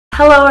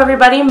Hello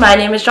everybody, my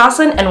name is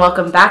Jocelyn and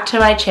welcome back to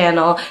my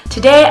channel.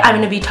 Today I'm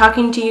going to be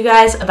talking to you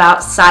guys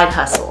about side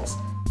hustles.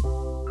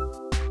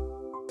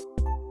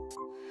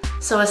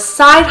 So a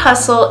side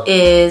hustle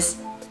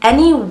is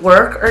any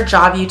work or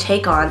job you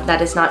take on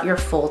that is not your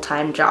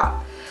full-time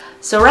job.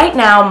 So right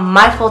now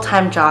my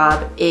full-time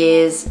job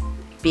is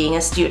being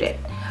a student,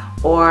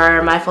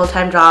 or my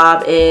full-time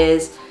job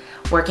is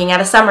working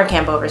at a summer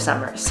camp over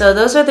summer. So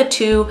those are the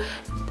two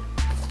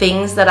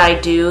things that I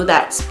do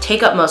that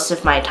take up most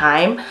of my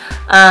time.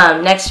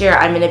 Next year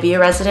I'm going to be a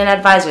resident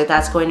advisor.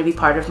 That's going to be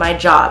part of my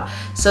job.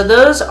 So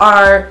those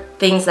are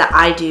things that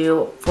I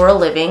do for a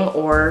living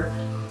or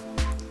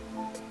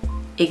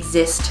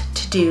exist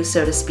to do,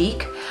 so to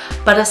speak.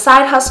 But a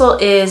side hustle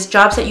is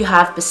jobs that you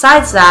have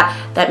besides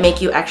that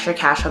make you extra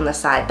cash on the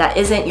side. That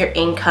isn't your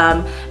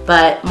income,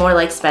 but more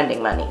like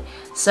spending money.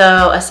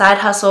 So a side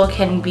hustle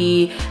can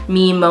be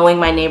me mowing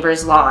my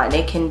neighbor's lawn.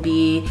 It can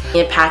be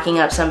me packing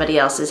up somebody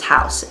else's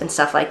house and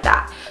stuff like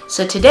that.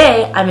 So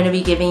today I'm going to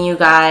be giving you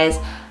guys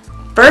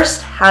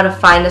first how to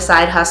find a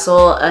side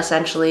hustle,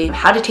 essentially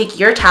how to take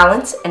your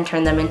talents and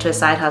turn them into a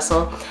side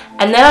hustle.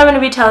 And then I'm going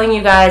to be telling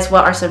you guys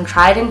what are some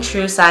tried and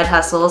true side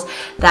hustles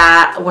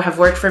that have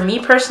worked for me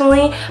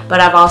personally, but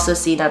I've also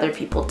seen other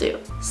people do.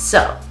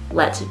 So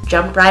let's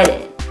jump right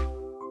in.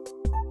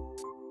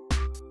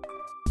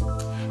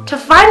 To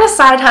find a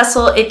side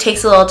hustle, it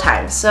takes a little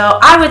time. So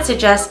I would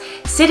suggest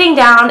sitting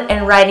down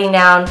and writing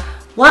down,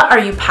 what are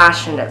you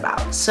passionate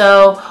about?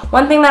 So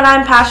one thing that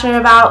I'm passionate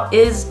about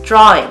is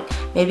drawing.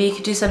 Maybe you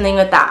could do something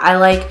with that. I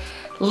like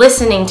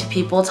listening to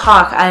people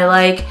talk. I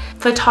like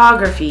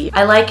photography.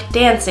 I like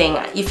dancing.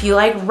 If you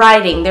like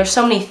writing, there's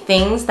so many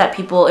things that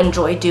people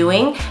enjoy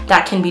doing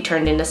that can be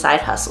turned into side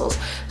hustles.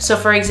 So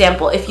for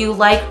example, if you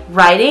like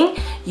writing,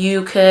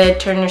 you could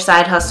turn your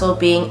side hustle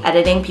being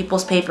editing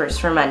people's papers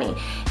for money.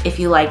 If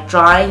you like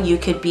drawing, you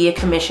could be a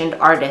commissioned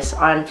artist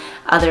on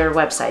other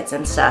websites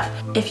and stuff.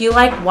 If you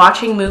like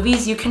watching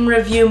movies, you can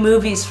review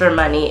movies for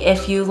money.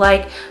 If you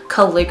like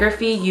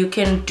calligraphy, you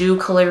can do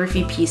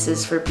calligraphy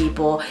pieces for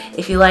people.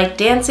 If you like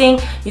dancing,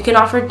 you can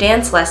offer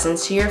dance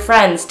lessons to your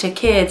friends, to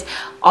kids,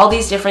 all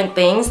these different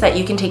things that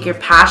you can take your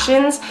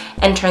passions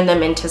and turn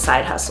them into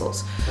side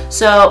hustles.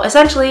 So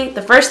essentially,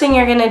 the first thing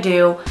you're gonna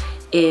do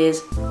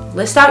is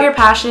list out your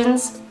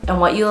passions and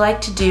what you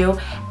like to do,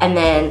 and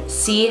then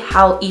see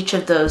how each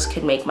of those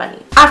can make money.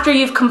 After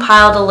you've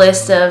compiled a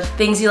list of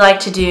things you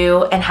like to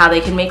do and how they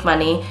can make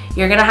money,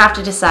 you're gonna have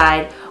to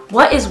decide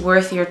what is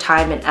worth your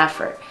time and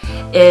effort.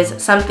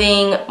 Is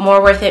something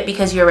more worth it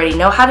because you already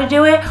know how to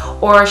do it,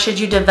 or should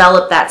you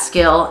develop that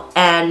skill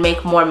and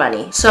make more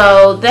money?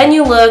 So then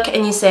you look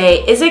and you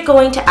say, is it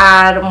going to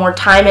add more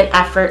time and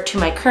effort to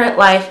my current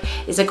life?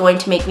 Is it going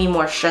to make me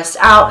more stressed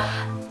out?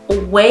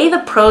 Weigh the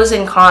pros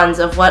and cons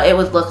of what it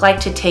would look like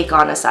to take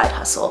on a side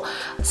hustle.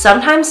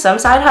 Sometimes some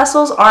side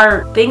hustles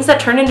are things that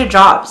turn into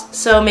jobs.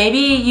 So maybe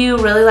you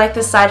really like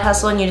this side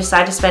hustle and you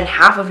decide to spend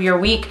half of your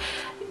week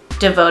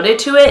devoted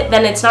to it,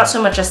 then it's not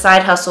so much a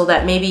side hustle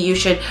that maybe you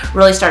should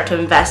really start to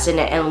invest in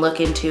it and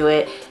look into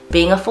it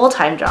being a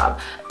full-time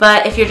job.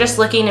 But if you're just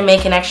looking to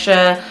make an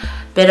extra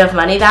bit of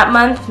money that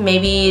month,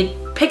 maybe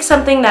pick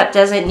something that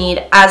doesn't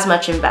need as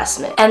much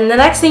investment. And the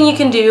next thing you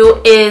can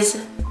do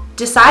is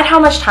decide how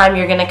much time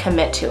you're going to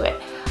commit to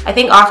it. I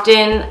think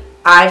often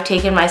I've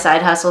taken my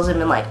side hustles and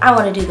been like, I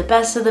want to do the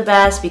best of the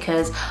best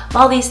because of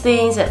all these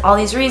things and all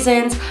these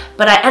reasons,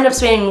 but I end up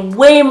spending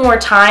way more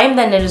time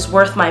than it is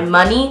worth my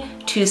money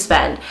to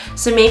spend.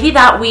 So maybe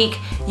that week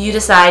you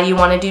decide you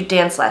want to do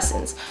dance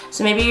lessons.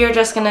 So maybe you're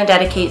just going to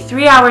dedicate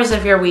 3 hours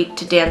of your week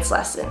to dance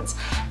lessons.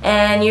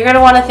 And you're going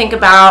to want to think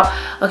about,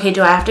 okay,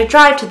 do I have to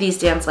drive to these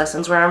dance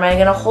lessons? Where am I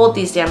going to hold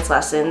these dance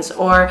lessons?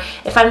 Or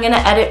if I'm going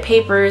to edit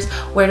papers,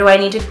 where do I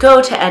need to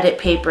go to edit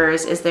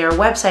papers? Is there a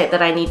website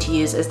that I need to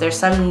use? Is there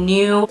some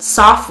new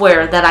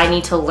software that I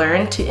need to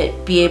learn to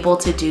be able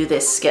to do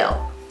this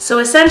skill? So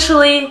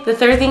essentially, the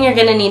third thing you're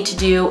going to need to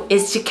do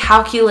is to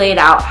calculate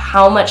out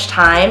how much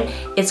time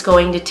it's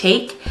going to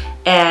take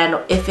and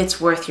if it's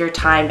worth your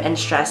time and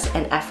stress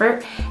and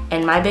effort.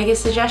 And my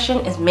biggest suggestion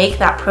is make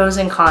that pros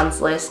and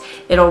cons list.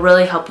 It'll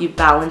really help you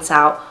balance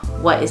out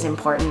what is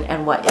important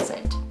and what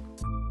isn't.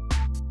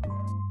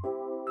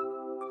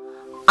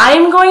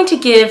 I'm going to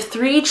give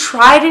 3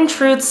 tried and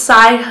true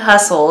side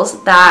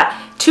hustles, that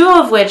 2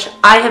 of which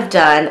I have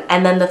done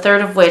and then the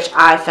third of which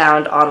I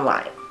found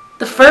online.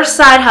 The first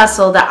side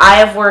hustle that I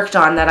have worked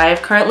on that I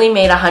have currently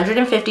made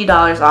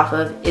 $150 off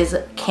of is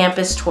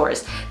campus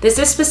tours. This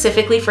is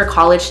specifically for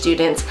college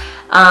students.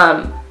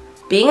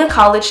 Being a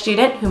college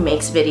student who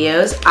makes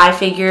videos, I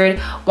figured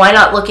why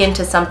not look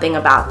into something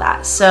about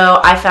that. So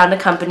I found a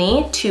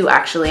company, 2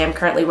 actually, I'm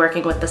currently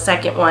working with the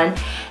second one,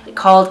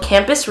 called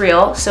Campus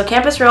Reel. So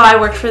Campus Reel, I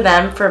worked for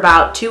them for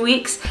about 2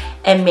 weeks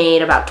and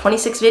made about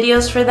 26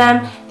 videos for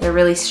them. They're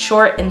really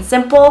short and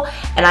simple,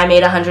 and I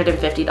made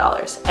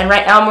 $150. And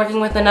right now I'm working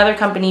with another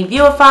company,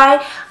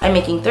 Viewify. I'm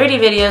making 30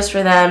 videos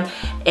for them,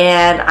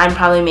 and I'm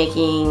probably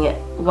making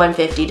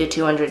 $150 to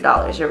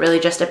 $200. It really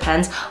just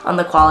depends on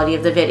the quality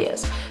of the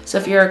videos. So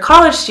if you're a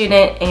college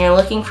student and you're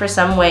looking for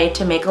some way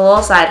to make a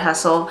little side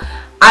hustle,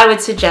 I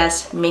would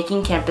suggest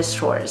making campus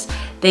tours.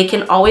 They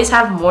can always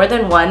have more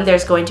than one.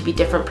 There's going to be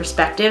different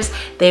perspectives.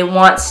 They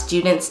want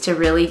students to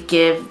really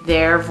give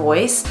their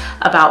voice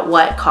about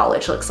what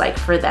college looks like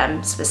for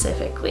them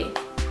specifically.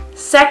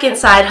 Second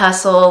side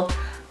hustle,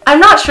 I'm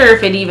not sure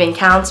if it even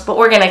counts, but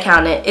we're gonna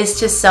count it, is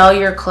to sell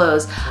your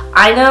clothes.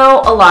 I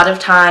know a lot of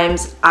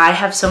times I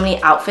have so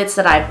many outfits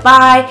that I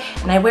buy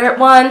and I wear it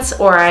once,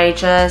 or I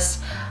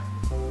just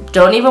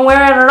don't even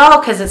wear it at all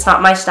because it's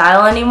not my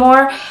style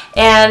anymore.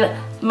 And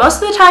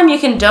most of the time you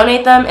can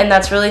donate them, and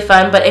that's really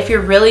fun, but if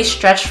you're really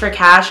stretched for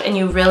cash and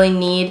you really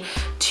need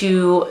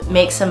to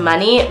make some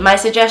money, my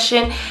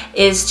suggestion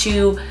is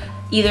to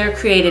either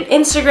create an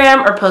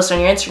Instagram or post on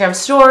your Instagram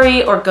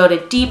story, or go to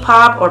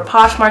Depop or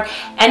Poshmark,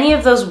 any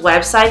of those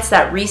websites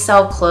that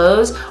resell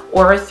clothes,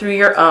 or through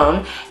your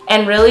own,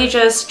 and really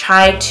just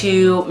try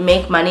to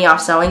make money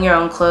off selling your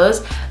own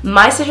clothes.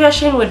 My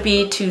suggestion would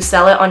be to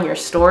sell it on your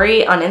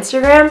story on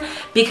Instagram,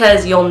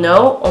 because you'll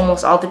know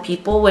almost all the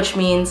people, which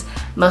means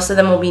most of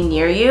them will be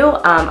near you.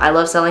 I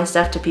love selling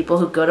stuff to people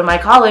who go to my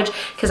college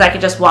because I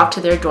could just walk to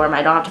their dorm.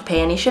 I don't have to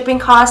pay any shipping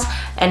costs,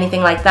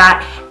 anything like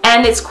that,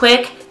 and it's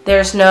quick.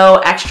 There's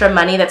no extra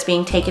money that's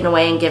being taken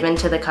away and given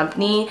to the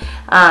company.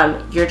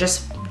 You're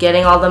just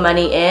getting all the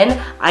money in.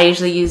 I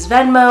usually use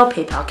Venmo,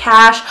 PayPal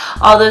Cash,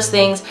 all those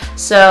things.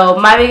 So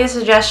my biggest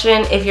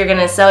suggestion, if you're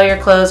gonna sell your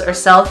clothes or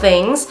sell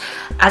things,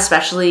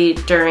 especially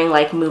during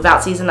like move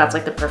out season, that's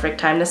like the perfect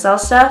time to sell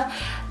stuff.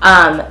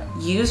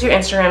 Use your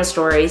Instagram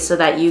stories so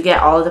that you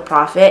get all of the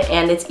profit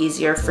and it's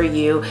easier for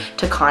you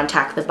to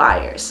contact the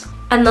buyers.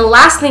 And the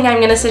last thing I'm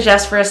gonna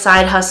suggest for a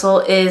side hustle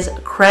is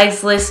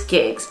Craigslist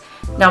gigs.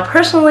 Now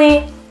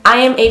personally, I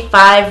am a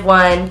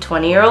 5'1",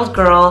 20-year-old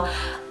girl.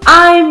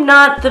 I'm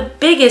not the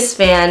biggest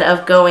fan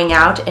of going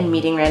out and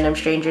meeting random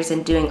strangers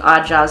and doing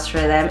odd jobs for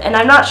them, and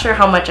I'm not sure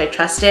how much I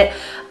trust it,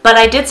 but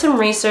I did some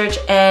research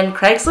and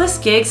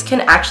Craigslist gigs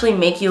can actually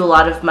make you a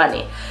lot of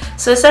money.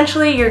 So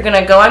essentially you're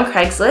gonna go on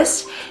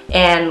Craigslist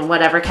and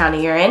whatever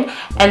county you're in,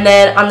 and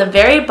then on the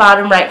very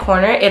bottom right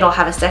corner it'll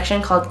have a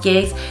section called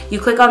gigs. You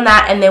click on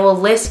that and they will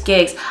list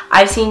gigs.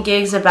 I've seen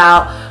gigs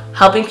about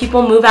helping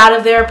people move out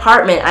of their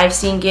apartment. I've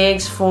seen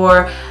gigs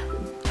for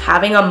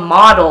having a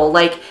model,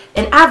 like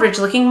an average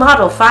looking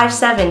model,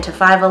 5'7" to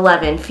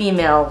 5'11",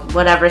 female,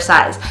 whatever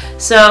size.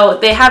 So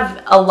they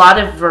have a lot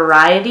of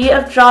variety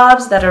of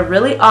jobs that are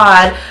really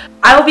odd.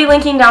 I will be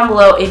linking down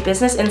below a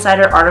Business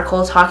Insider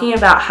article talking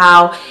about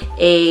how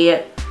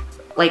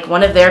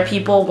one of their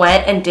people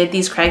went and did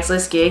these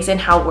Craigslist gigs and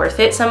how worth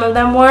it some of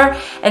them were,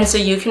 and so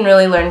you can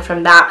really learn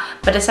from that.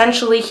 But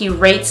essentially he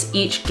rates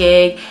each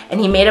gig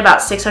and he made about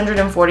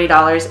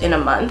 $640 in a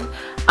month.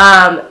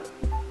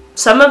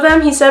 Some of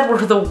them he said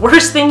were the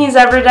worst thing he's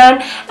ever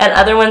done, and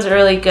other ones are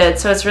really good.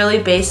 So it's really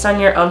based on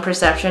your own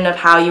perception of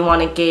how you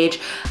want to gauge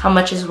how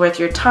much is worth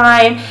your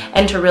time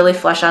and to really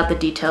flesh out the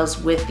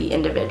details with the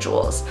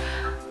individuals.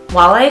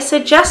 While I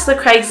suggest the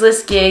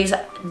Craigslist gigs,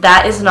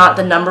 that is not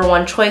the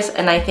 #1 choice,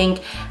 and I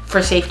think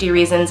for safety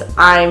reasons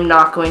I'm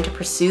not going to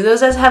pursue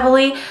those as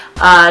heavily,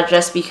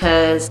 just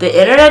because the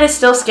internet is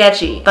still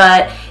sketchy.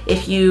 But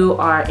if you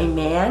are a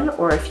man,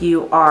 or if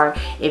you are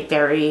a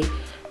very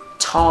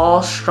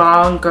tall,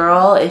 strong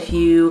girl, if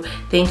you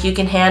think you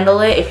can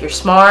handle it, if you're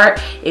smart,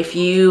 if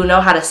you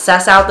know how to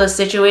suss out those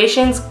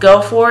situations,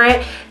 go for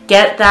it.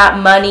 Get that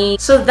money.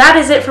 So that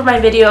is it for my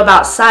video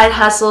about side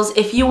hustles.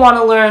 If you want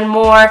to learn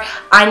more,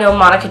 I know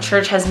Monica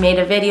Church has made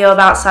a video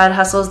about side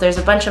hustles. There's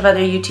a bunch of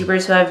other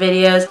YouTubers who have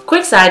videos.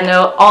 Quick side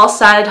note, all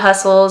side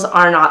hustles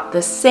are not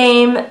the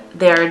same.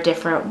 There are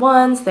different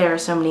ones. There are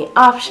so many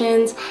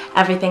options.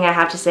 Everything I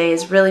have to say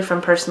is really from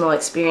personal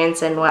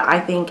experience and what I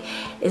think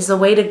is the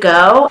way to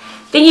go.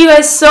 Thank you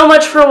guys so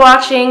much for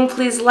watching.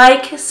 Please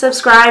like,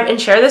 subscribe,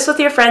 and share this with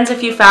your friends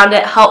if you found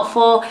it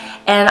helpful.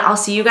 And I'll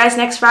see you guys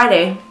next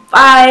Friday.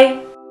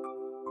 Bye!